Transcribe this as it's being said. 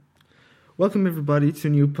Welcome everybody to a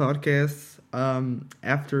new podcast.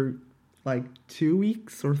 After like 2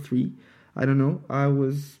 weeks or three, I don't know. I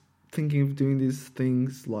was thinking of doing these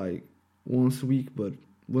things like once a week, but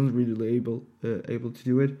wasn't really able to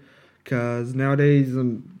do it because nowadays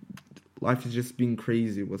life is just being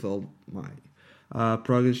crazy with all my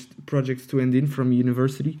projects to end in from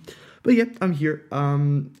university. But yeah, I'm here.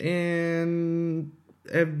 And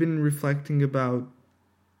I've been reflecting about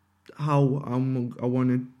how I want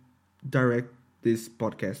to direct this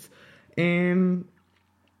podcast, and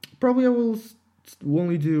probably I will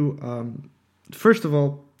only do. First of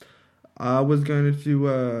all, I was going to do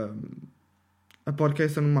a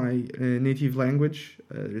podcast on my native language,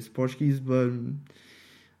 it's Portuguese, but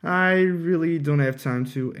I really don't have time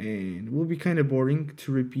to, and it will be kind of boring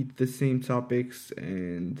to repeat the same topics,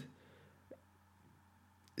 and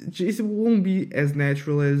it won't be as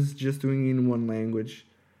natural as just doing it in one language.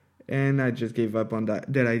 And I just gave up on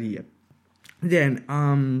that idea. Then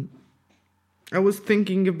I was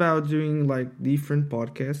thinking about doing like different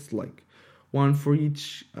podcasts, like one for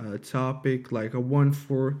each topic, like a one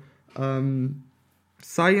for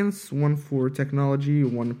science, one for technology,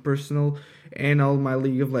 one personal, and all my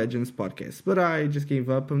League of Legends podcasts. But I just gave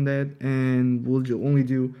up on that, and we'll only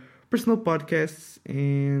do personal podcasts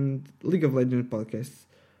and League of Legends podcasts.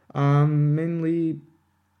 Mainly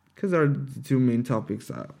because are the two main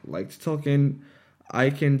topics I like to talk, and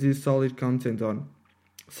I can do solid content on.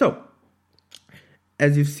 So,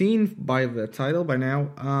 as you've seen by the title by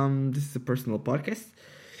now, this is a personal podcast.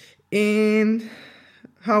 And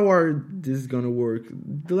how are this gonna work?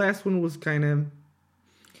 The last one was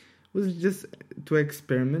was just to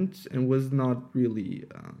experiment and was not really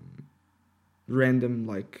random,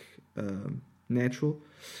 like natural.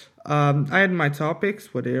 I had my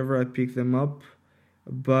topics, whatever, I picked them up,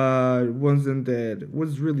 but wasn't that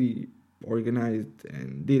was really organized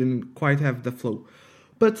and didn't quite have the flow.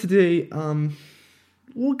 But today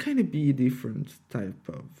will kind of be a different type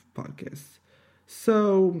of podcast.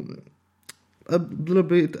 So a little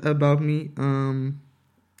bit about me.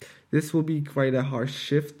 This will be quite a harsh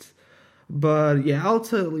shift, but yeah, I'll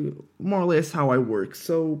tell you more or less how I work.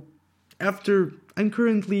 So I'm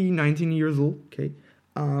currently 19 years old, okay.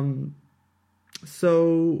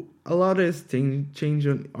 So a lot has changed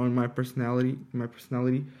on my personality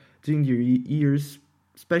during the years,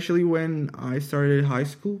 especially when I started high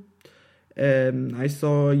school. I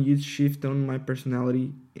saw a huge shift on my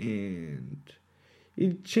personality, and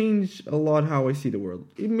it changed a lot how I see the world.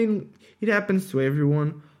 It happens to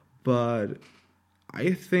everyone, but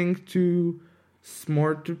I think to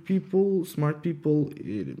smart people,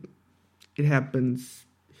 it happens.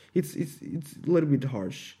 It's a little bit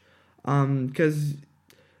harsh, because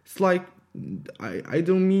it's like I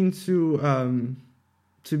don't mean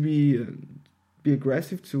to be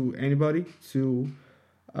aggressive to anybody, to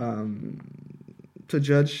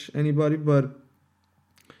judge anybody, but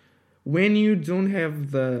when you don't have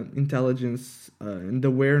the intelligence and the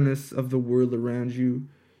awareness of the world around you,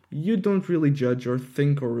 you don't really judge or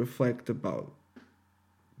think or reflect about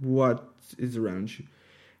what is around you.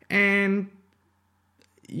 And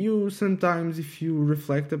you sometimes, if you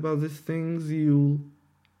reflect about these things, you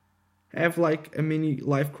have like a mini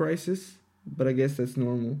life crisis, but I guess that's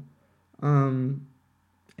normal.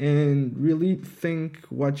 And really think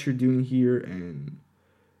what you're doing here and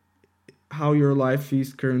how your life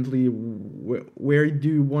is currently, where do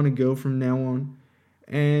you want to go from now on,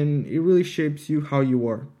 and it really shapes you how you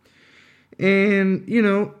are. And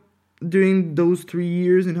during those 3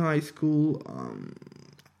 years in high school,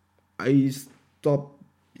 I stopped.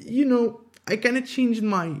 I kind of changed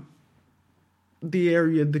the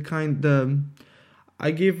area, I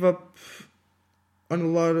gave up on a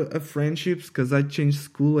lot of friendships because I changed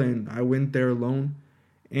school and I went there alone,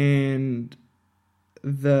 and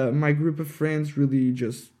my group of friends really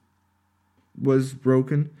just was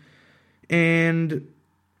broken, and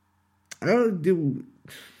I'm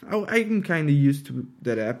kind of used to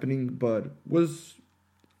that happening, but was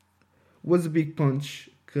a big punch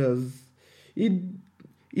because it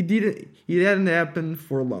it hadn't happened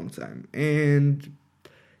for a long time. And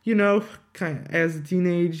kind of as a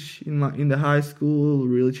teenage in the high school,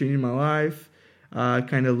 really changed my life,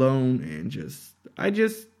 kind of alone, and I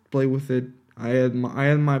just play with it. I had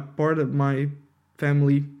my part of my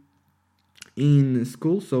family in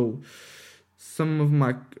school, so some of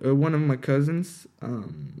my one of my cousins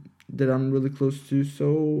that I'm really close to,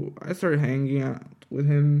 so I started hanging out with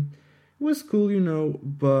him. It was cool,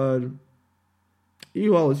 but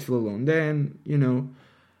you always feel alone. Then,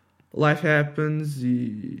 life happens.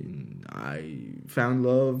 I found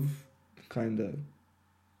love, kind of.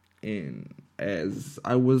 And as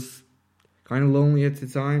I was kind of lonely at the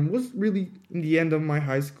time. It was really in the end of my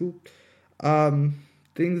high school. Um,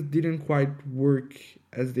 Things didn't quite work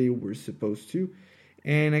as they were supposed to,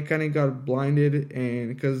 and I kind of got blinded.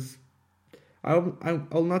 And because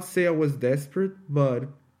I'll not say I was desperate, but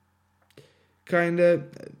kind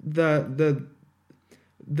of the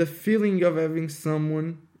feeling of having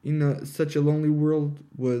someone in such a lonely world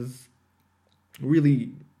was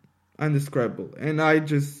really undescribable, and I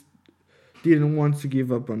just didn't want to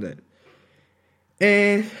give up on that.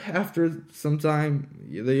 And after some time,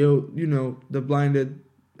 the blinded,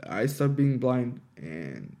 I started being blind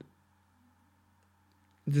and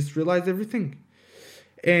just realized everything.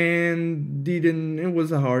 And didn't it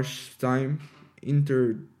was a harsh time.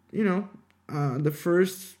 The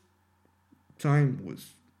first time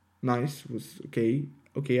was nice, was okay.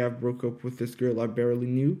 Okay, I broke up with this girl I barely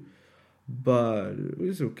knew, but it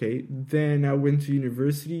was okay. Then I went to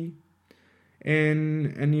university,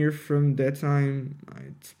 and a year from that time,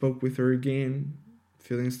 I spoke with her again.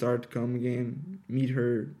 Feelings started to come again. Meet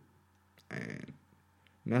her, and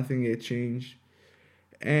nothing had changed.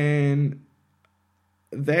 And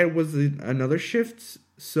that was another shift.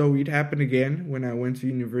 So it happened again when I went to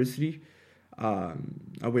university.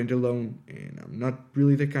 I went alone, and I'm not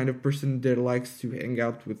really the kind of person that likes to hang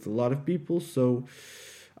out with a lot of people. So,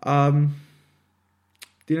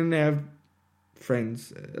 didn't have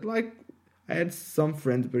friends. Like, I had some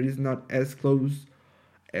friends, but it's not as close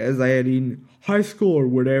as I had in high school or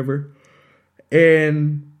whatever.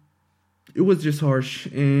 And it was just harsh.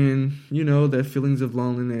 And, the feelings of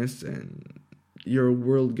loneliness and your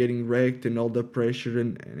world getting wrecked and all the pressure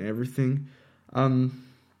and everything.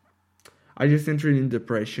 I just entered in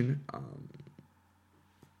depression.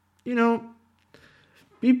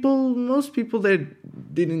 Most people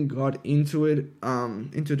that didn't got into it,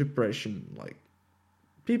 into depression, like,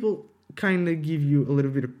 people kind of give you a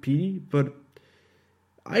little bit of pity, but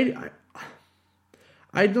I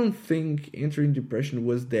don't think entering depression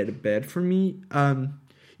was that bad for me.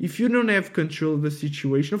 If you don't have control of the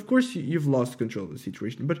situation, of course you've lost control of the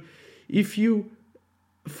situation, but if you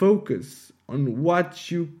focus on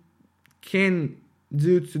what you can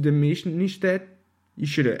do to diminish that, you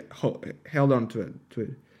should have held on to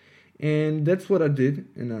it. And that's what I did,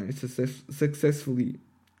 and I successfully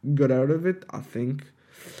got out of it, I think.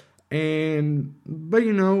 But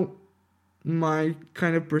my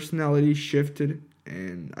kind of personality shifted,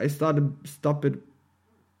 and I stopped it.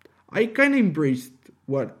 I kind of embraced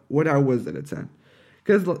what I was at the time,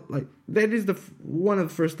 because like that is one of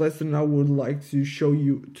the first lessons I would like to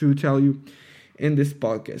tell you in this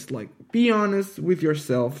podcast. Like, be honest with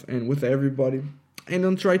yourself and with everybody, and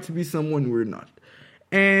don't try to be someone we're not.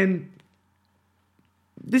 And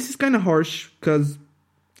this is kind of harsh, because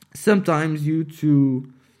sometimes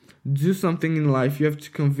to do something in life, you have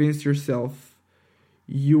to convince yourself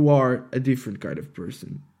you are a different kind of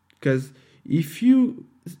person. Because if you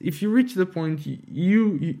reach the point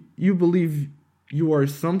you believe you are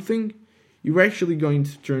something, you're actually going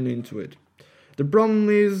to turn into it. The problem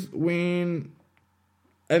is when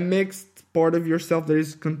a mixed part of yourself that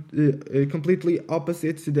is completely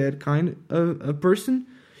opposite to that kind of a person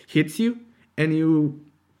hits you, and you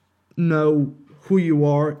know who you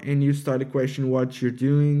are, and you start to question what you're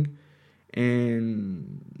doing,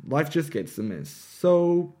 and life just gets a mess.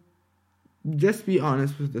 So just be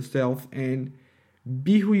honest with yourself and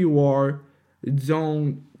be who you are.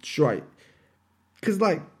 Don't try, because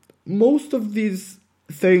like most of these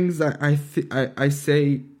things I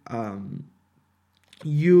say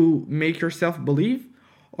you make yourself believe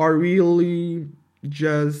are really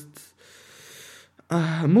just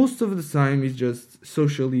most of the time is just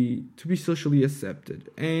to be socially accepted.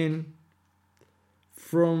 And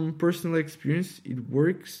from personal experience, it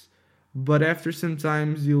works, but after some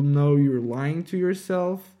times you'll know you're lying to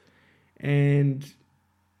yourself. And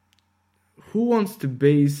who wants to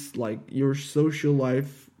base like your social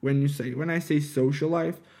life, when I say social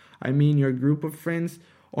life, I mean your group of friends,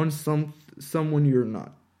 on someone you're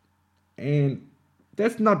not? And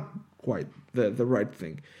that's not quite the right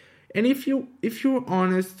thing. And if you're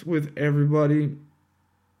honest with everybody,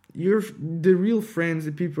 the real friends,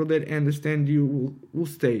 the people that understand you, will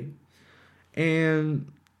stay. And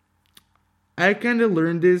I kind of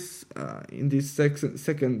learned this in this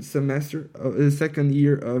second semester, second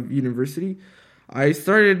year of university. I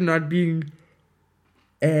started not being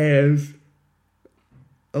as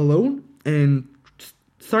alone, and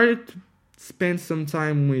started to spend some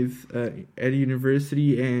time with at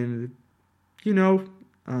university, and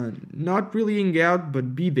not really hang out,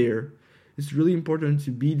 but be there. It's really important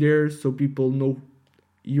to be there so people know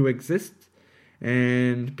you exist,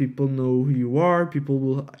 and people know who you are. People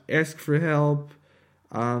will ask for help,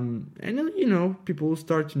 and people will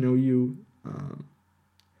start to know you.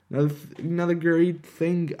 Another great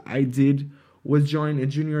thing I did was join a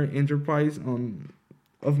junior enterprise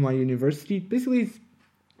of my university. Basically, it's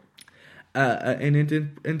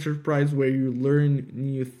an enterprise where you learn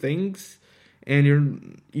new things, and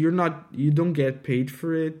you don't get paid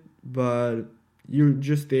for it, but you're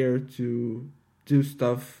just there to do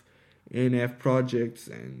stuff and have projects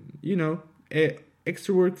and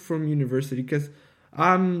extra work from university, because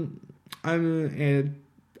I'm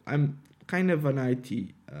kind of an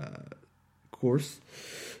IT course,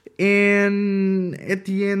 and at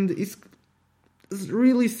the end it's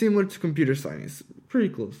really similar to computer science, pretty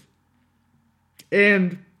close.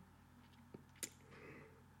 And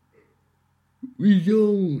we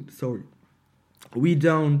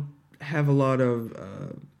don't have a lot of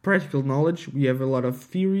practical knowledge. We have a lot of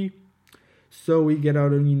theory, so we get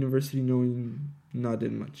out of university knowing not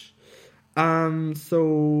that much.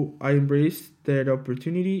 So I embraced that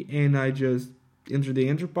opportunity, and I just entered the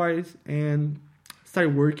enterprise and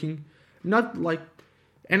started working. Not like,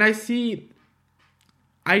 and I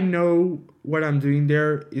know what I'm doing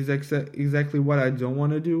there is exactly what I don't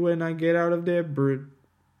want to do when I get out of there, but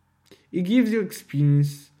it gives you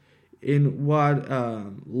experience in what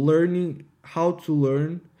learning how to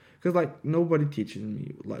learn, because like nobody teaches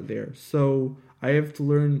me like there, so I have to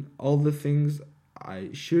learn all the things I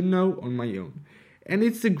should know on my own. And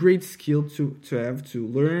it's a great skill to have, to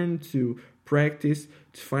learn, to practice,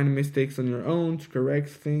 to find mistakes on your own, to correct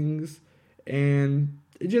things, and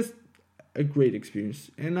it's just a great experience.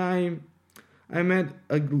 And I met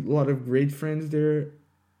a lot of great friends there.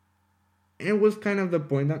 And it was kind of the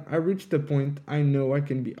point that I reached the point I know I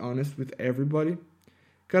can be honest with everybody,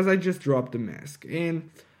 because I just dropped the mask. And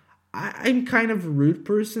I'm kind of a rude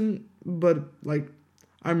person, but like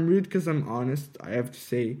I'm rude because I'm honest, I have to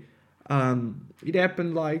say. It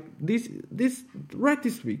happened like this right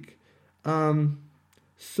this week.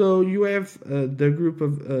 So you have the group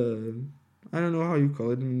of I don't know how you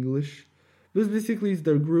call it in English, but basically it's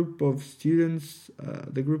the group of students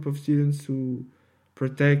who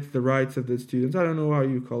protect the rights of the students. I don't know how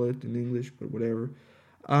you call it in English, but whatever.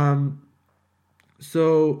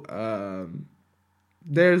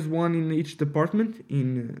 There's one in each department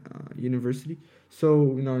in university.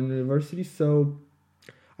 So in our university, so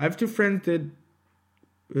I have two friends that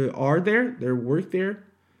are there. They work there,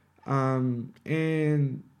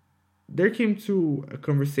 and there came to a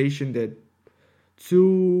conversation that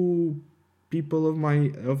two people of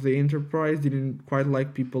the enterprise didn't quite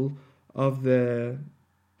like people of the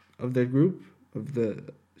group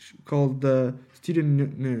called the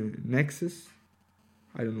student nexus.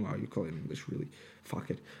 I don't know how you call it in English, really. Fuck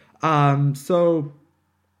it. And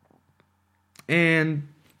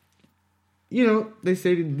they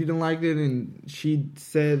said they didn't like it, and she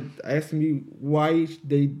asked me why she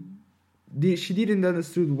didn't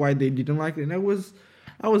understood why they didn't like it, and I was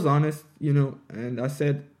honest, and I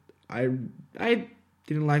said I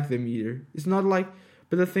didn't like them either. It's not like,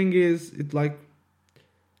 but the thing is, it's like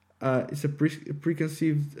it's a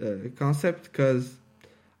preconceived concept, because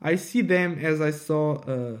I see them as I saw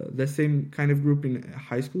the same kind of group in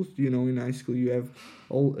high school. In high school you have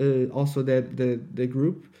also the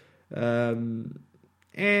group, and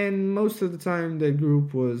most of the time the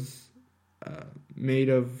group was made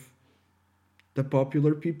of the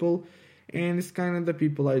popular people, and it's kind of the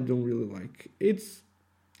people I don't really like. It's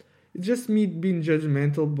just me being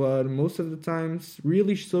judgmental, but most of the times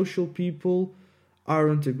really social people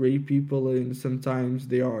aren't the great people, and sometimes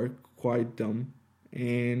they are quite dumb.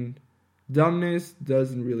 And dumbness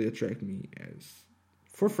doesn't really attract me as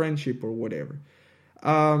for friendship or whatever.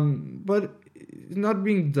 But not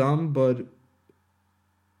being dumb, but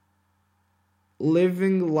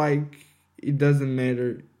living like it doesn't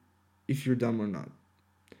matter if you're dumb or not.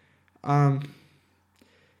 I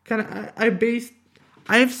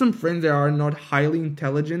have some friends that are not highly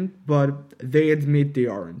intelligent, but they admit they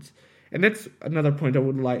aren't, and that's another point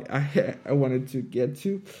I wanted to get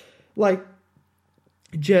to, like.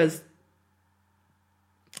 Just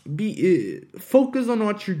be focus on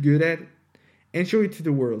what you're good at and show it to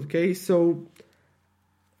the world, okay? So,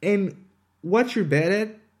 and what you're bad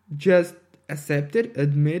at, just accept it,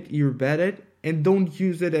 admit you're bad at it, and don't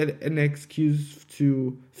use it as an excuse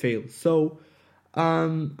to fail. So,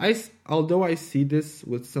 although I see this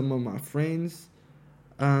with some of my friends,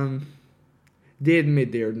 they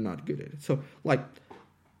admit they're not good at it. So, like,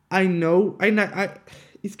 I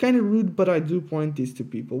it's kind of rude, but I do point this to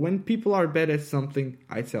people. When people are bad at something,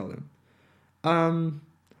 I tell them.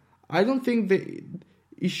 I don't think that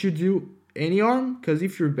you should do any harm, because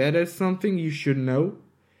if you're bad at something, you should know.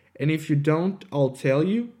 And if you don't, I'll tell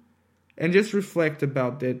you. And just reflect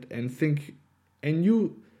about that and think. And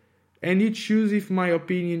you choose if my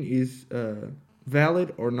opinion is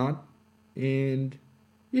valid or not. And,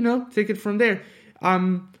 take it from there.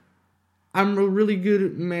 I'm a really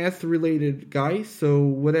good math related guy, so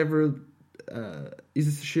whatever is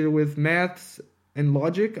associated with maths and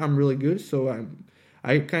logic, I'm really good. So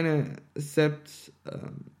I kind of accept.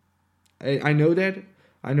 I know that.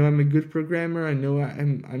 I know I'm a good programmer. I know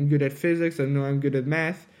I'm good at physics. I know I'm good at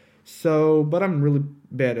math. So, but I'm really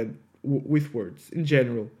bad at with words in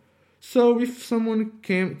general. So if someone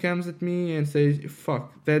comes at me and says,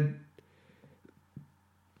 "Fuck that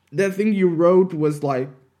thing you wrote was like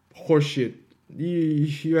horseshit.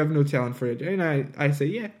 You have no talent for it," and I say,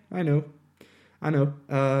 "Yeah, I know.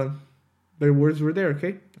 But words were there,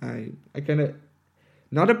 okay? I kind of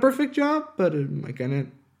not a perfect job, but I kind of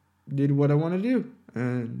did what I want to do,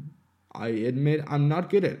 and I admit I'm not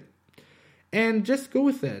good at it. And just go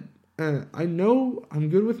with that. I know I'm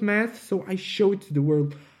good with math, so I show it to the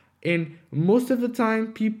world. And most of the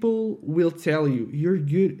time, people will tell you you're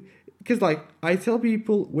good. Because, like, I tell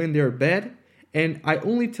people when they're bad, and I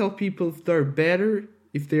only tell people if they're better,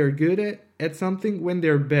 if they're good at something, when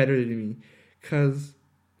they're better than me. Because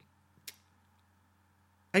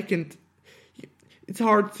I can't. It's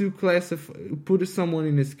hard to put someone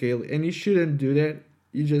in a scale, and you shouldn't do that.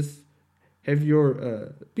 You just have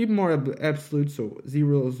your be more absolute, so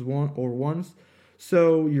zeros, one or ones.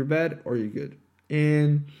 So you're bad or you're good,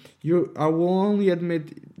 and I will only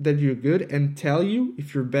admit that you're good and tell you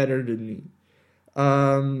if you're better than me,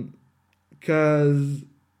 because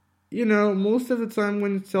most of the time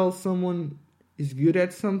when you tell someone is good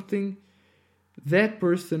at something, that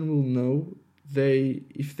person will know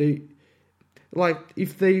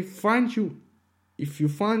if you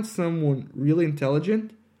find someone really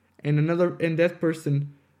intelligent and that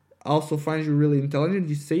person also finds you really intelligent,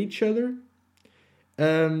 you say each other,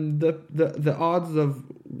 the odds of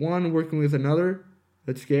one working with another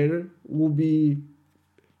together will be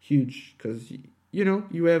huge, because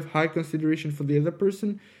you have high consideration for the other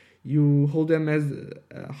person, you hold them as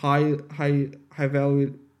a high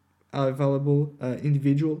valuable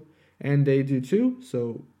individual, and they do too.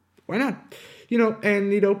 So why not?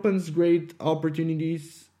 And it opens great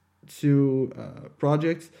opportunities to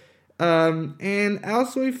projects. And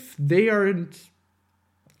also if they aren't,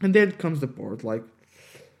 and then comes the part, like,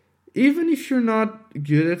 even if you're not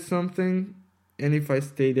good at something, and if I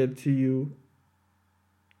state that to you,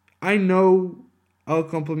 I know I'll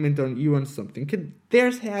compliment on you on something. There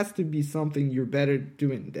has to be something you're better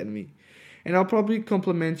doing than me. And I'll probably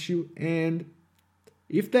compliment you, and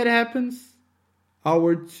if that happens,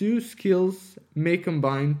 our two skills may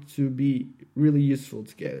combine to be really useful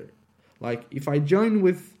together. Like, if I join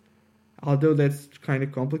with, although that's kind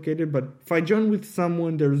of complicated, but if I join with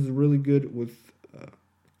someone that is really good with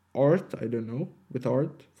art, with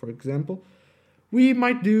art, for example, we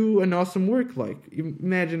might do an awesome work. Like,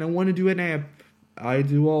 imagine I want to do an app. I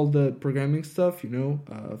do all the programming stuff,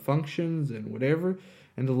 functions and whatever,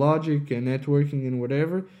 and the logic and networking and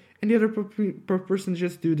whatever. And the other person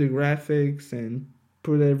just do the graphics and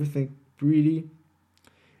put everything pretty.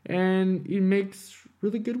 And it makes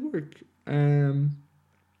really good work.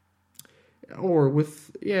 Or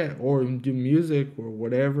do music or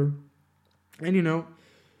whatever. And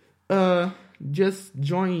just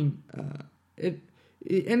join it.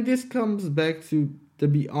 And this comes back to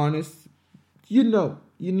be honest. You know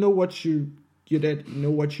what you're good at, you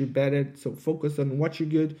know what you're bad at, so focus on what you're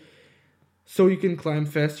good, so you can climb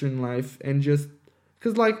faster in life. And just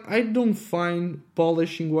because, like, I don't find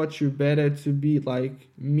polishing what you're bad at to be like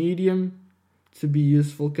medium to be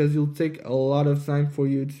useful, because it'll take a lot of time for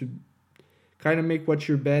you to kind of make what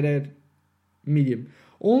you're bad at medium.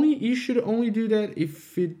 You should only do that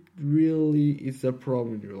if it really is a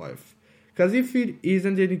problem in your life. Because if it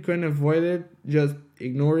isn't, then you can avoid it, just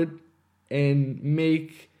ignore it, and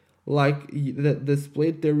make like the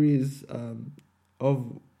split there is of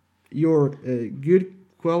your good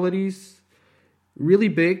qualities really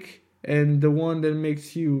big, and the one that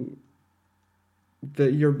makes your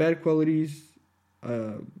bad qualities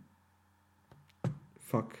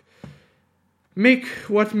make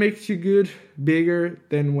what makes you good bigger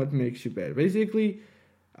than what makes you bad. Basically,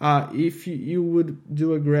 if you would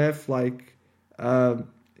do a graph like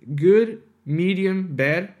good, medium,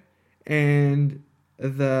 bad, and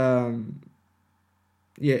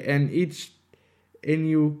and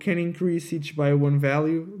you can increase each by one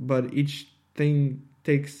value, but each thing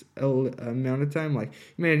takes a amount of time. Like,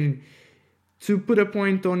 imagine To put a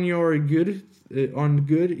point on your good,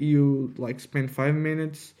 you like spend 5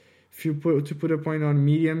 minutes. If you put a point on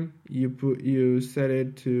medium, you set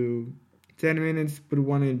it to 10 minutes. Put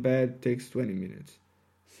one in bad, takes 20 minutes.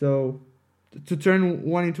 So to turn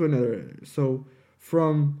one into another. So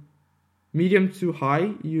from medium to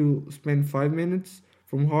high, you spend 5 minutes.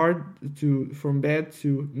 From bad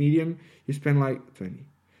to medium, you spend like 20.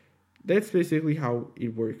 That's basically how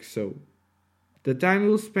it works. So the time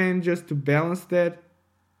you'll spend just to balance that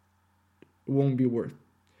won't be worth.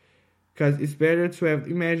 Because it's better to have,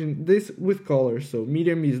 imagine this with colors. So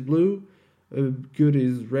medium is blue, good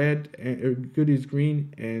is red, and good is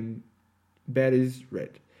green, and bad is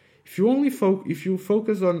red. If you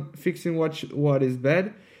focus on fixing what is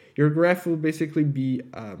bad, your graph will basically be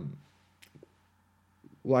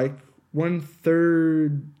like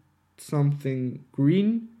 1/3 something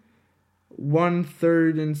green,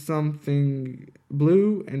 1/3 and something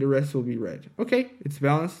blue, and the rest will be red. Okay, it's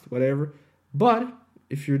balanced, whatever. But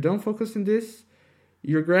if you don't focus on this,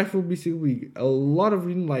 your graph will basically a lot of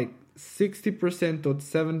green, like 60% or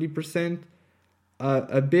 70%,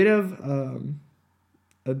 a bit of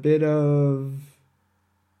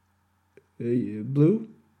blue,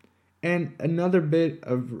 and another bit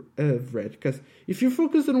of red. Because if you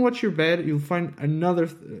focus on what you're bad, you'll find another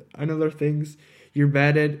things you're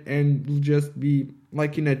bad at, and you'll just be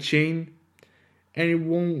like in a chain, and it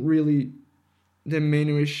won't really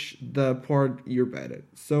diminish the part you're bad at.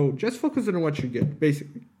 So just focus on what you get,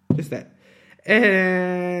 basically, just that.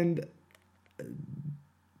 And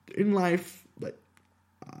in life, like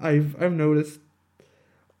I've noticed,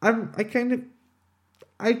 I kind of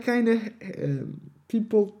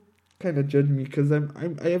people kind of judge me because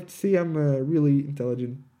I have to say I'm a really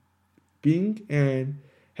intelligent being, and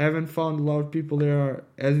haven't found a lot of people that are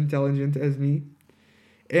as intelligent as me,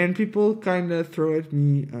 and people kind of throw at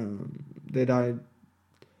me that I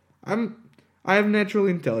have natural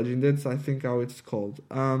intelligence. That's I think how it's called.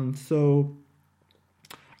 So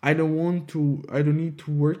I don't need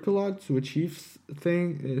to work a lot to achieve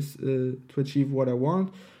to achieve what I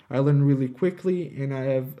want. I learn really quickly, and I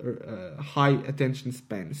have a high attention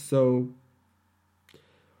span. So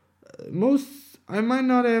I might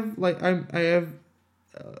not have I have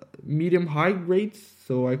medium high grades,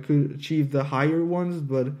 so I could achieve the higher ones,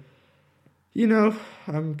 but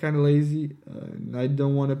I'm kind of lazy, and I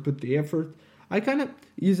don't want to put the effort. I kind of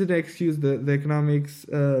use an excuse, the economics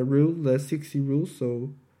rule, the 60 rule.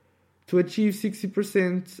 So to achieve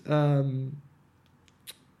 60%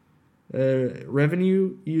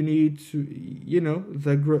 revenue, you need to,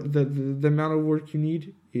 the amount of work you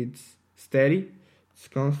need, it's steady, it's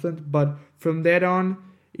constant, but from that on,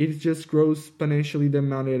 it just grows exponentially the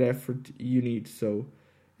amount of effort you need. So,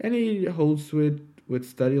 and it holds with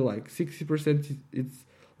study, like 60%, it's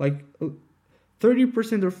like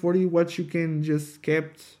 30% or 40 what you can just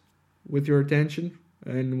kept with your attention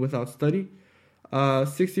and without study.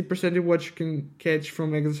 60% of what you can catch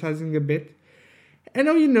from exercising a bit. And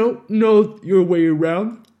now you know your way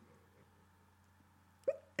around.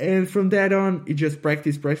 And from that on, you just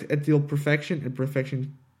practice until perfection, and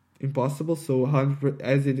perfection impossible. So 100,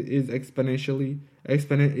 as it is exponentially,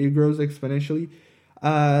 it grows exponentially.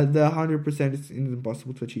 The 100% is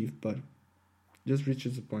impossible to achieve, but just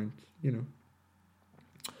reaches a point,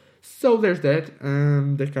 So there's that.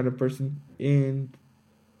 That kind of person, and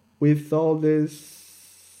with all this,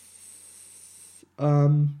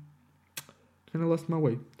 kind of lost my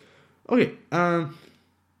way. Okay.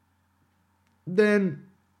 Then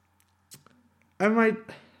I might.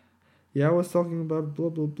 Yeah, I was talking about blah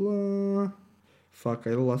blah blah. Fuck,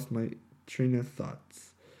 I lost my train of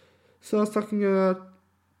thoughts. So I was talking about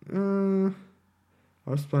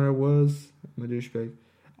how smart I was. I'm a douchebag.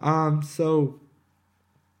 So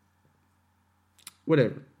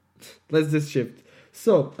whatever. Let's just shift.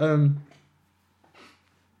 So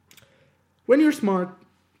when you're smart,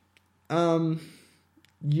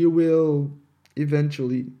 you will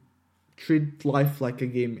eventually treat life like a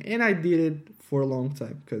game, and I did it for a long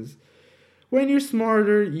time, because when you're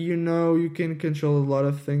smarter, you can control a lot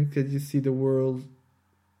of things, because you see the world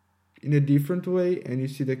in a different way, and you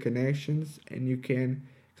see the connections, and you can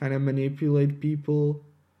kind of manipulate people,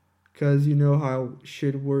 because you know how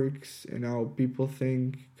shit works and how people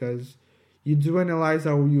think, because you do analyze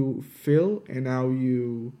how you feel and how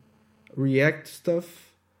you react to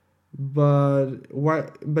stuff, but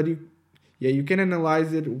you can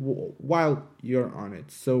analyze it while you're on it.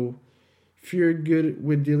 So if you're good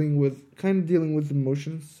with dealing with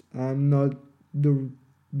emotions, I'm not the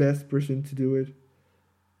best person to do it,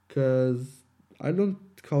 because I don't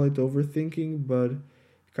call it overthinking, but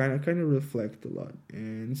kind of reflect a lot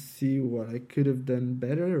and see what I could have done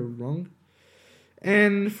better or wrong.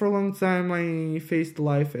 And for a long time, I faced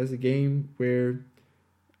life as a game where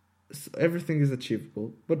everything is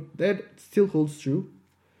achievable, but that still holds true.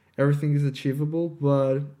 Everything is achievable,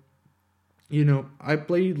 but I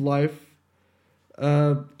played life.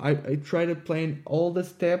 I try to plan all the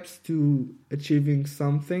steps to achieving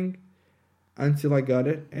something until I got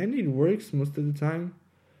it, and it works most of the time.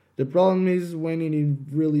 The problem is when it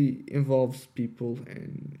really involves people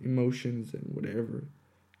and emotions and whatever,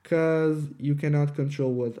 because you cannot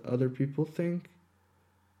control what other people think.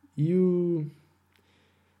 You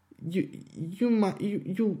you might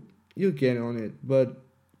you get on it, but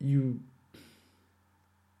you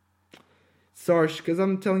it's harsh because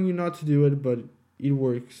I'm telling you not to do it, but it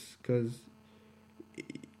works because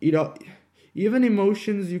it even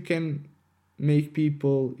emotions you can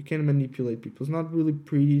manipulate people. It's not really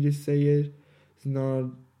pretty to say it. It's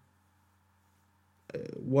not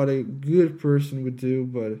what a good person would do,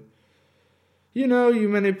 but you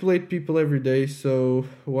manipulate people every day, so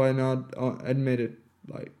why not admit it?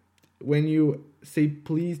 Like when you say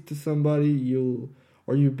please to somebody,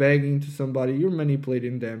 or you begging to somebody, you're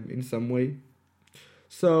manipulating them in some way.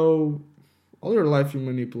 So all your life you're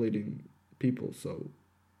manipulating people, so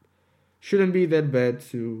shouldn't be that bad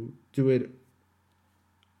to do it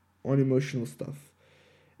on emotional stuff.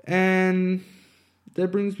 And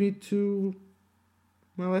that brings me to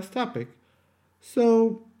my last topic.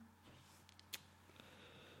 So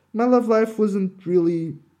my love life wasn't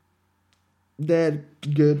really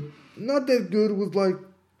that good. Not that good was like,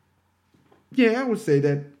 yeah, I would say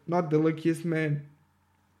that. Not the luckiest man.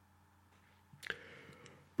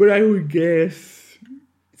 But I would guess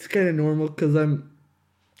it's kind of normal because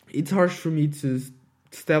it's harsh for me to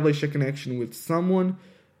establish a connection with someone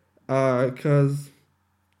because,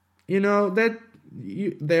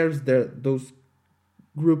 there's those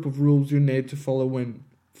group of rules you need to follow when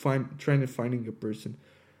trying to finding a person.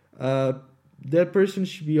 That person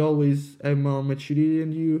should be always have more maturity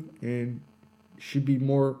than you and should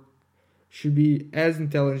be as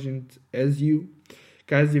intelligent as you.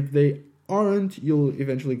 Because if they aren't, you'll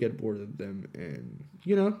eventually get bored of them and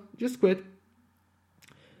just quit.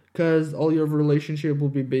 Because all your relationship will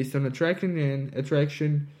be based on attraction, and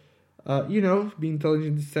attraction, being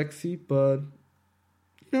intelligent is sexy, but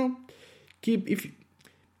keep if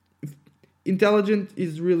intelligent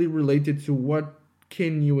is really related to what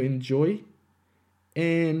can you enjoy,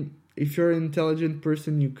 and if you're an intelligent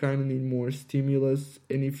person, you kind of need more stimulus.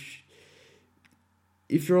 And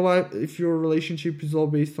if your relationship is all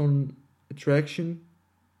based on attraction,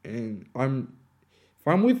 and if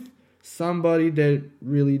I'm with somebody that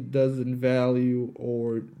really doesn't value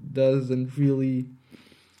or doesn't really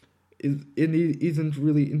isn't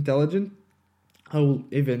really intelligent, I will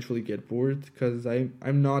eventually get bored because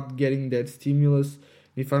I'm not getting that stimulus.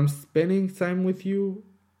 If I'm spending time with you,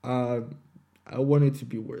 I want it to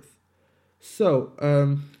be worth. So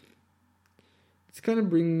it's kind of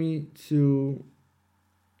bring me to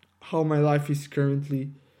how my life is currently,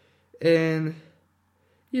 and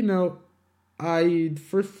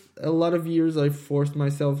first a lot of years I forced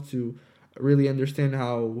myself to really understand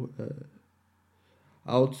how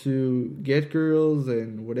to get girls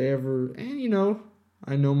and whatever, and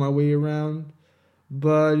I know my way around.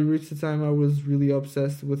 But it reached a time I was really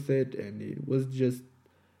obsessed with it, and it was just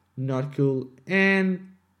not cool.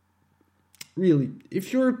 And really,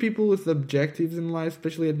 if you're people with objectives in life,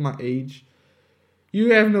 especially at my age,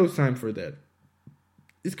 you have no time for that.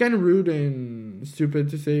 It's kind of rude and stupid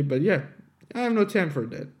to say, but yeah, I have no time for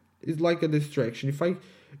that. It's like a distraction. If I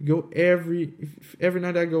go every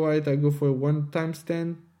night I go out, I go for a one-time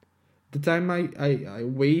stand. The time I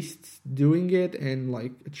waste doing it and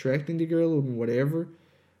like attracting the girl and whatever,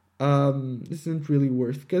 isn't really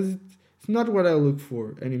worth, because it's not what I look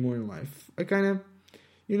for anymore in life. I kind of,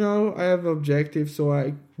 I have objectives, so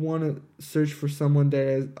I want to search for someone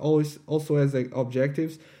that also has like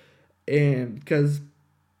objectives, and because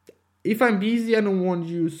if I'm busy, I don't want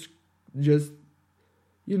you just,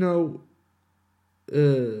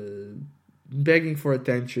 begging for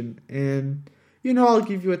attention. And I'll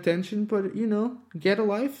give you attention, but get a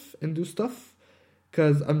life and do stuff,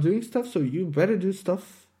 because I'm doing stuff, so you better do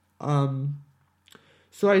stuff.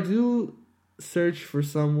 So I do search for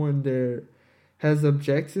someone that has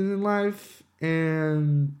objectives in life,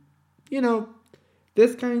 and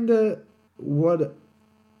that's kind of what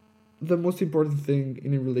the most important thing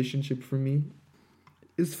in a relationship for me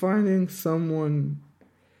is, finding someone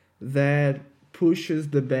that pushes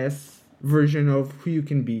the best version of who you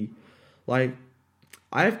can be. Like,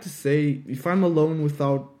 I have to say, if I'm alone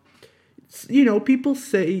without... People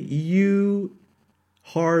say you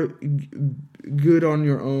are good on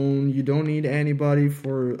your own. You don't need anybody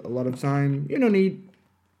for a lot of time. You don't need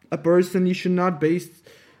a person. You should not base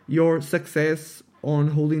your success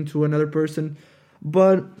on holding to another person.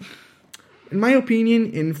 But in my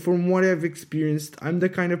opinion, and from what I've experienced, I'm the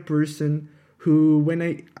kind of person who, when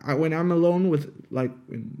I'm alone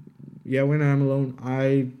when I'm alone,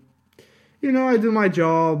 I do my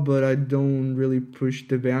job, but I don't really push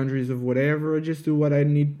the boundaries of whatever. I just do what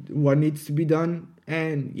needs to be done,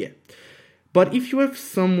 and yeah. But if you have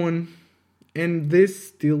someone, and this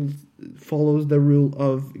still follows the rule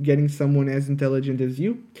of getting someone as intelligent as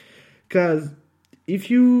you, because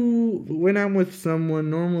when I'm with someone,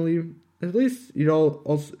 normally, at least it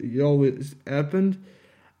always happened,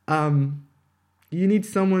 you need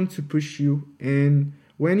someone to push you, and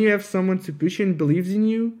when you have someone to push you and believes in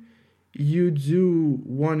you, you do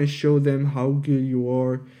want to show them how good you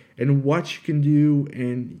are and what you can do,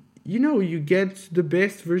 and you get the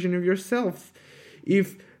best version of yourself.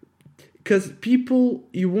 Because people,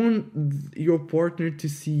 you want your partner to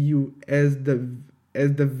see you as the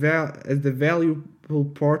valuable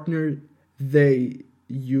partner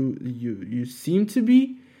you seem to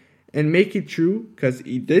be, and make it true, because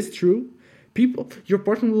it is true. Your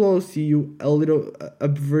partner will always see you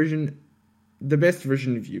the best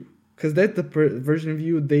version of you, because that's the version of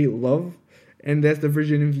you they love, and that's the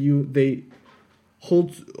version of you they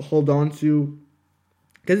hold on to,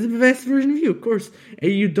 because it's the best version of you, of course.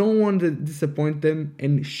 And you don't want to disappoint them,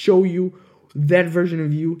 and show you that version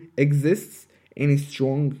of you exists and is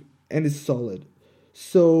strong and is solid.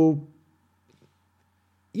 So,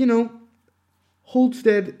 hold to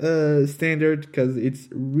that standard, because it's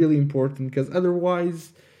really important. Because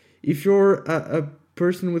otherwise, if you're a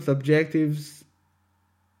person with objectives,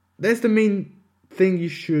 that's the main thing you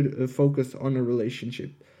should focus on a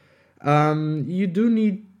relationship. You do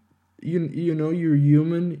need, you're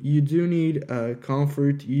human. You do need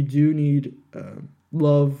comfort. You do need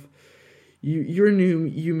love. You're a new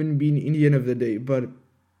human being in the end of the day. But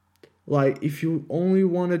if you only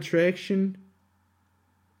want attraction,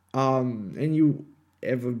 and you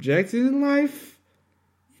have objectives in life,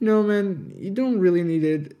 man, you don't really need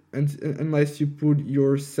it unless you put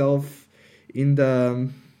yourself in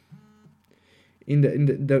an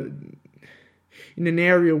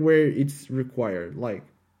area where it's required.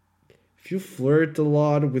 If you flirt a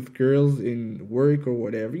lot with girls in work or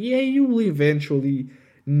whatever, yeah, you will eventually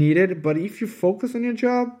need it. But if you focus on your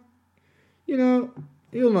job, you'll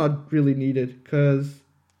not really need it, because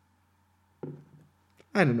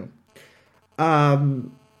I don't know.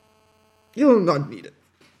 You'll not need it.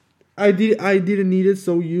 I didn't need it,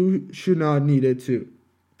 so you should not need it too.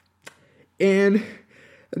 And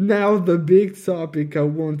now the big topic I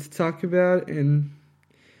want to talk about, and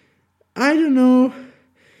I don't know,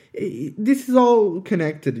 this is all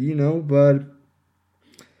connected, but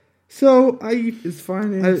so it's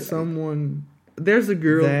finding someone. There's a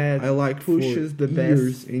girl that I like, pushes the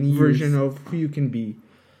best version of who you can be.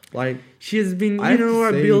 She has been, I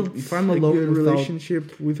built if I'm a good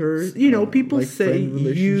relationship with her. People say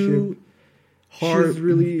she's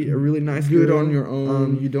really a really nice good girl. On your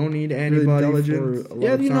own. You don't need anybody really for a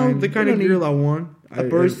lot of time. The kind of girl I want. A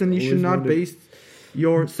person you should not base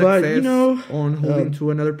your success on holding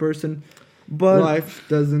to another person. But life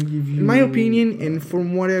doesn't give you, in my opinion, and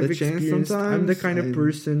from what I've experienced, I'm the kind of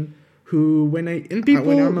person who, when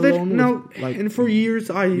I'm alone, and for years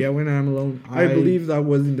when I'm alone, I believe I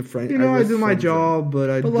was in the friend. I do my job, but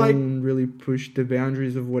I don't really push the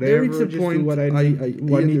boundaries of whatever. There is a point what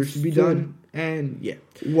needs to be done, and yeah.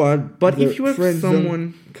 But if you have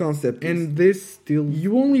someone concept, and this still,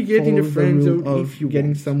 you only get in the friend zone if you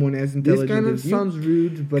getting someone as intelligent. This kind of sounds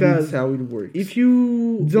rude, but it's how it works. If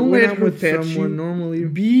you don't let her pet someone, normally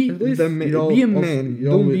be a man.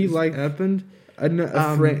 Don't be happened.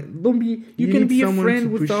 A friend. Don't be. You can be a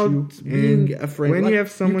friend without being a friend. When you have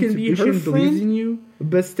someone to push and believes in you,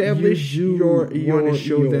 but establish you want to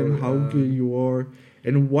show them how good you are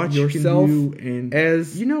and what you can do, and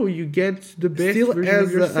as you get the best version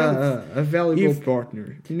of yourself, a valuable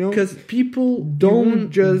partner. Because people don't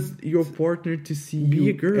just your partner to see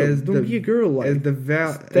you as the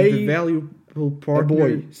valuable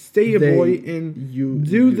partner. Stay a boy, and you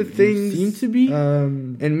do the things you seem to be,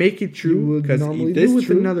 and make it true. Because it is with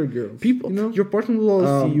another girl. People, your partner will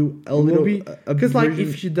always see you a little bit. Because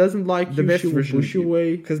if she doesn't like the best version, push you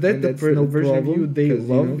away. Because that's the version of you they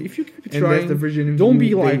love. If you keep trying, the version of don't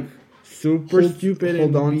be super stupid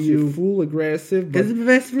and on to full aggressive. Because the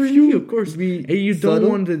best version of you, of course. And you don't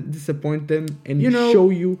want to disappoint them, and show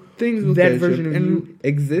you things that version of you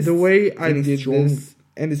exists the way I did this.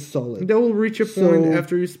 and it's solid. There will reach a point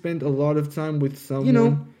after you spend a lot of time with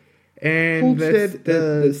someone, and that's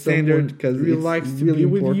the standard because really likes to be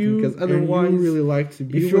with you. Because otherwise, you really like to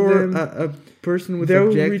be if with you're them. a person with They'll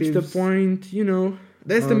objectives, reach the point.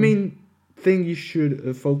 that's the main thing you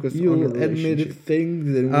should focus on. You'll admit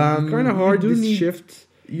things that kind of hard to shift.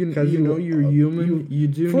 Because you're human. You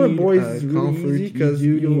do for need boys, it's comfort really easy because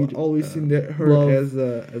you always seen her love. as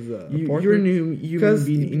a partner. You're a new human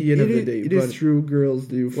being in the end of the day. It is true. Girls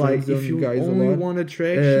do like if you guys only a lot. want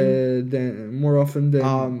attraction, then more often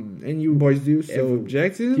than and you boys do. So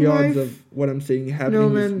objectives the in odds life, of what I'm saying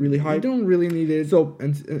happening is really high. You don't really need it. So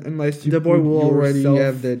unless you the boy will already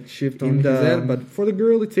have that shift on his head, but for the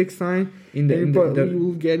girl it takes time. You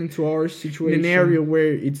will get into our situation, an area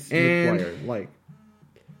where it's required, like.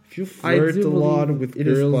 If you flirt a lot with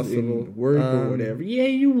girls in work or whatever,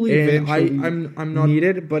 you will eventually. I'm not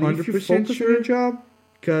needed, but 100% if you focus sure, on your job,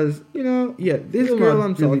 because this you'll girl not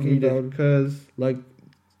I'm really talking need it. about, because like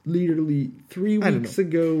literally 3 weeks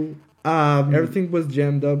ago, everything was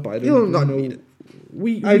jammed up. I don't know. Need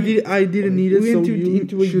it. I didn't need it, so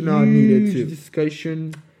you should not need it too.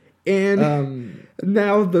 Discussion and.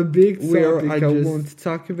 Now the big where I want to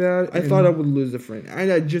talk about. I thought I would lose a friend. I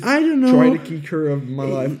don't know. Try to kick her of my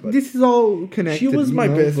life. But this is all connected. She was my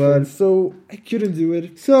best friend, so I couldn't do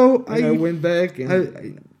it. So I went back and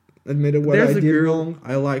I admitted what I did wrong.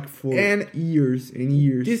 I like for years and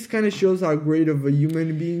years. This kind of shows how great of a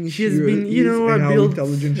human being she has been. I built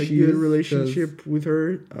intelligent a she good is, relationship with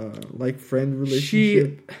her, like friend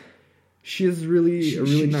relationship. She is really a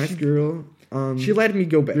really nice girl. She let me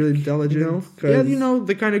go back. Really intelligent.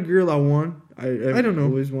 The kind of girl I want. I don't know.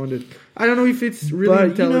 Always wanted. I don't know if it's really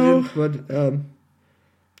intelligent, but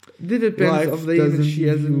it depends of the image she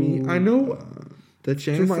has in me. I know the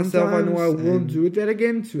chance to myself. I know I won't do that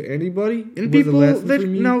again to anybody. And people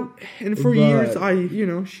and for years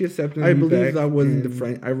she accepted. I believe I wasn't the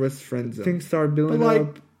friend. I was friends. Things start building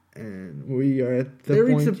up. And we are at the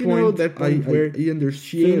point where I understood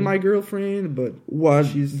she ain't my girlfriend, but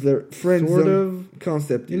she's the friend sort of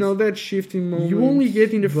concept. That shifting moment. You only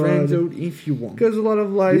get in the friend zone if you want. Because a lot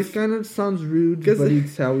of life. This kind of sounds rude, but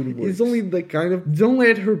it's how it works. It's only the kind of don't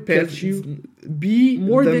let her pass you. Be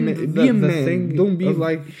more than be a man. Thing. Don't be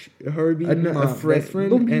like her being a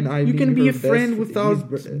friend. You can be a friend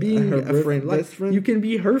without being a friend. Best friend. You can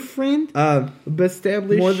be her friend, but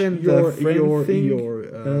establish more than your friend thing.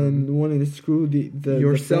 One in the school,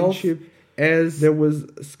 yourself the as there was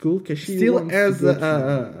school because she still as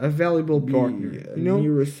a valuable partner.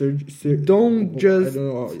 Don't just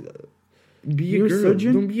be a girl.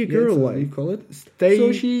 Don't be a girl. Like you call it. Stay.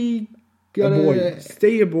 So she got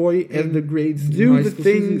stay a boy, and the grades do the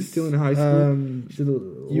things still in high school.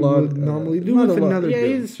 You would normally do with another girl.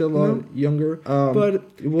 He's still a lot younger, but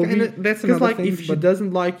it will be that's another thing. If she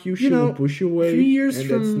doesn't like you, she will push you away. 3 years and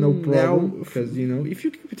from that's no problem now, because if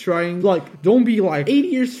you keep trying, don't be 8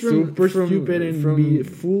 years from super stupid and be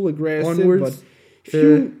full aggressive. Onwards, if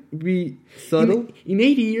you be subtle in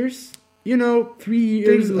 8 years, 3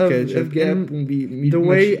 years of gap will be the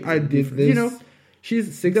way I did this.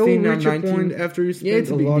 She's 16 or 19 after you spend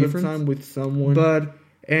a lot of time with someone.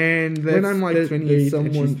 And when I'm 28,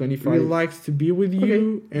 someone she's 25, really likes to be with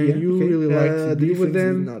you, and you really like to be with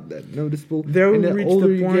them. Not that noticeable. They will reach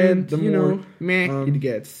the point, the more it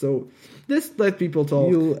gets. So just let people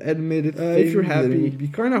talk. You'll admit it if you're happy. It would be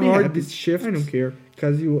kind of hard this shift. I don't care.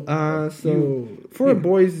 Because for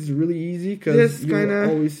boys it's really easy because you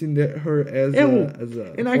always seen her as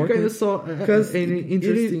a and I kind of saw because it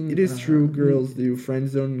is true. Girls do friend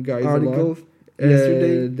zone guys article a lot.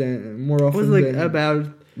 Yesterday, more often was than about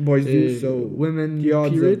boys do. So women. The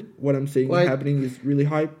odds period. of what I'm saying happening is really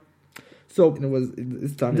high. So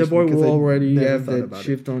it's time. The boy will already have that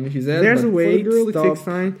shift on his head. There's a way. Girl, it takes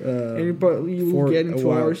time, and you will get into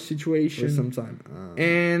our situation for some time.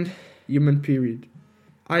 And human period.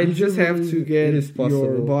 I just have to get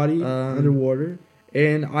your body underwater,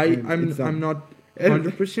 and I'm not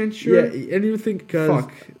 100% sure. Yeah, and you think,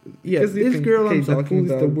 fuck. Yeah, this girl I'm talking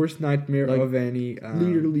about is the worst nightmare of any.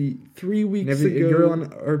 Literally 3 weeks ago, a girl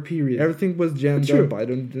on her period. Everything was jammed up. I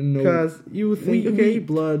don't know because you think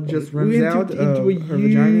blood just runs out into a her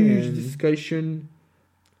vagina and discussion.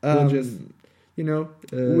 Just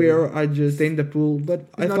where I just stay in the pool, but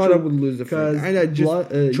I thought I would lose a friend. And I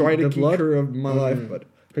just tried to keep her of my life, but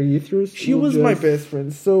she was my best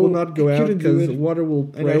friend, so will not go out because water will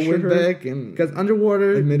pressure her. And I went back because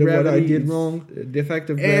underwater admitted what I did wrong. The effect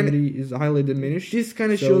of gravity is highly diminished. This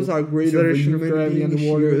kind of shows how great of a human gravity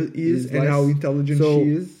underwater is and how intelligent she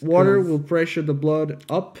is. Water will pressure the blood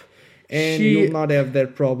up, and you'll not have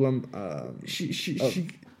that problem.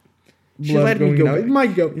 She let me go. It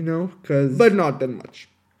might go, but not that much.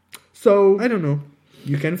 So I don't know.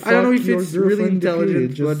 You can. I don't know if it's really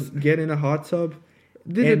intelligent. Just get in a hot tub.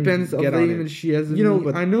 It depends on the image she has.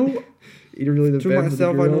 But I know. It really depends. To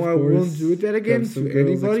myself, I know I won't do that again to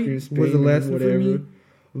anybody. Was a lesson for me.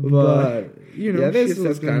 But this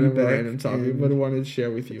was kind of a random topic, but I wanted to share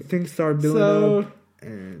with you. Things start building up.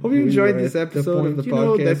 Hope you enjoyed this episode of the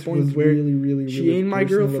podcast. That point where really she ain't my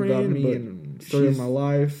girlfriend, about me and story of my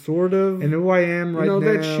life, sort of, and who I am right now.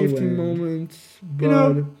 That shifting moment,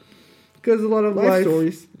 but because a lot of life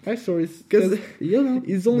stories, because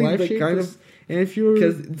it's only the kind of. And if you're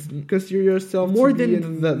consider yourself more to be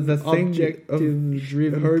than the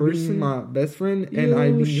objective-driven person, my best friend, and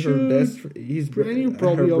I being her best friend, and you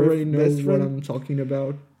probably already know what I'm talking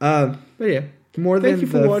about. But yeah, thank you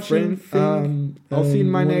for watching. I'll see you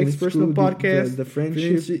in my next personal podcast. The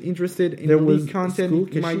friendship. If you're interested in the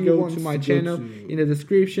content, you might go to my channel in the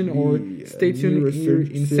description, or stay tuned here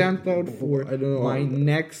in SoundCloud for my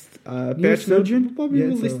next patch note. Probably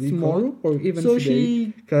released tomorrow or even today,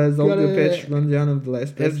 because I'll do a patch rundown of the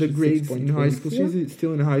last patch. As the grades in high school, she's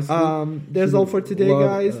still in high school. That's all for today,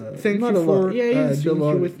 guys. Thank you for being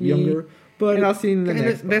here with me. And I'll see you in the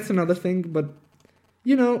next. That's another thing, but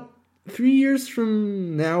 3 years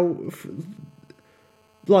from now,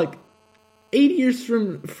 like 8 years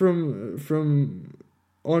from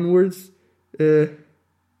onwards, in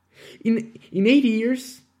 80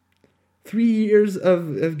 years, 3 years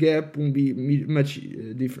of gap won't be much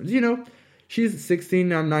difference. She's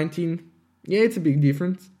 16, I'm 19. Yeah, it's a big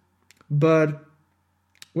difference. But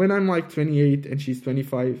when I'm like 28 and she's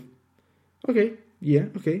 25, okay. Yeah,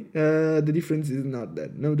 okay. The difference is not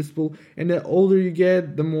that noticeable. And the older you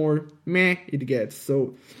get, the more meh it gets.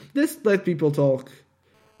 So just let people talk.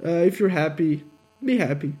 If you're happy, be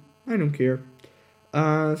happy. I don't care.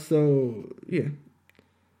 So, yeah.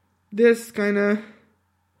 This kind of...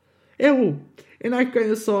 and I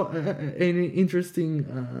kind of saw an interesting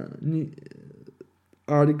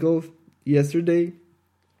article yesterday.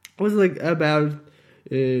 It was like about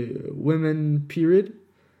women, period.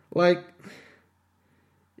 Like...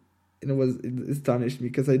 it astonished me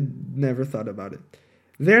because I never thought about it.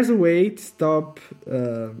 There's a way to stop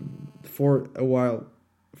for a while,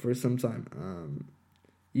 for some time,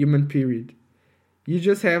 human period. You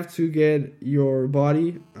just have to get your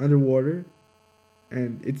body underwater,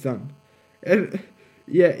 and it's done. And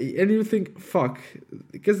yeah, and you think, fuck,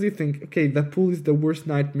 because you think, okay, the pool is the worst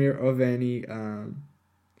nightmare of any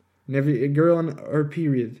girl on her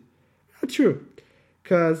period. Not true.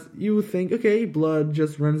 Because you would think, okay, blood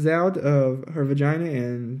just runs out of her vagina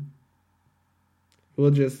and will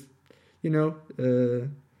just,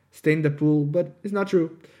 stain the pool. But it's not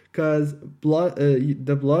true. Because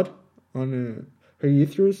the blood on her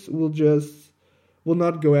uterus will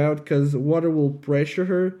not go out because water will pressure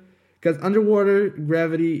her. Because underwater,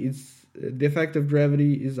 the effect of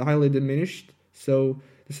gravity is highly diminished. So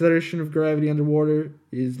the acceleration of gravity underwater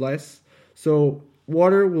is less. So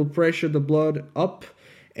water will pressure the blood up,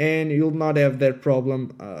 and you'll not have that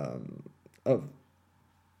problem of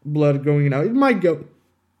blood going out. It might go,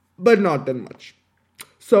 but not that much.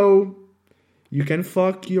 So you can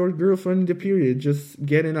fuck your girlfriend in the period. Just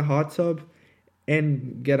get in a hot tub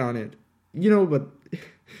and get on it. But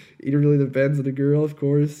it really depends on the girl, of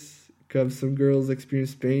course, because some girls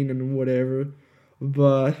experience pain and whatever.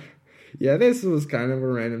 But yeah, this was kind of a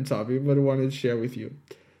random topic, but I wanted to share with you.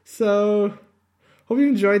 So... hope you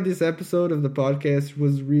enjoyed this episode of the podcast. It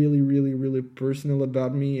was really, really, really personal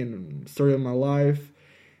about me and the story of my life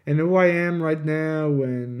and who I am right now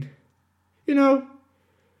and,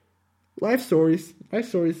 life stories,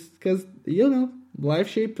 because, life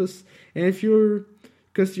shapes us. And if you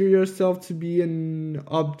consider yourself to be an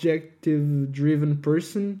objective-driven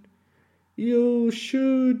person, you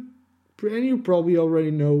should, and you probably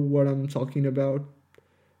already know what I'm talking about.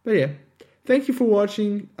 But yeah. Thank you for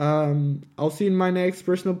watching. I'll see you in my next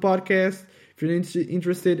personal podcast. If you're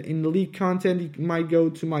interested in the league content, you might go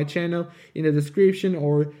to my channel in the description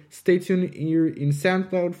or stay tuned here in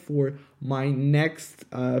SoundCloud for my next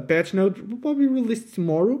patch note. We'll probably release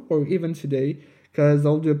tomorrow or even today because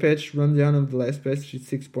I'll do a patch rundown of the last patch,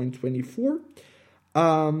 6.24.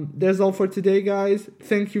 That's all for today, guys.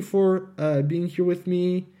 Thank you for being here with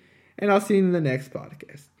me, and I'll see you in the next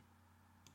podcast.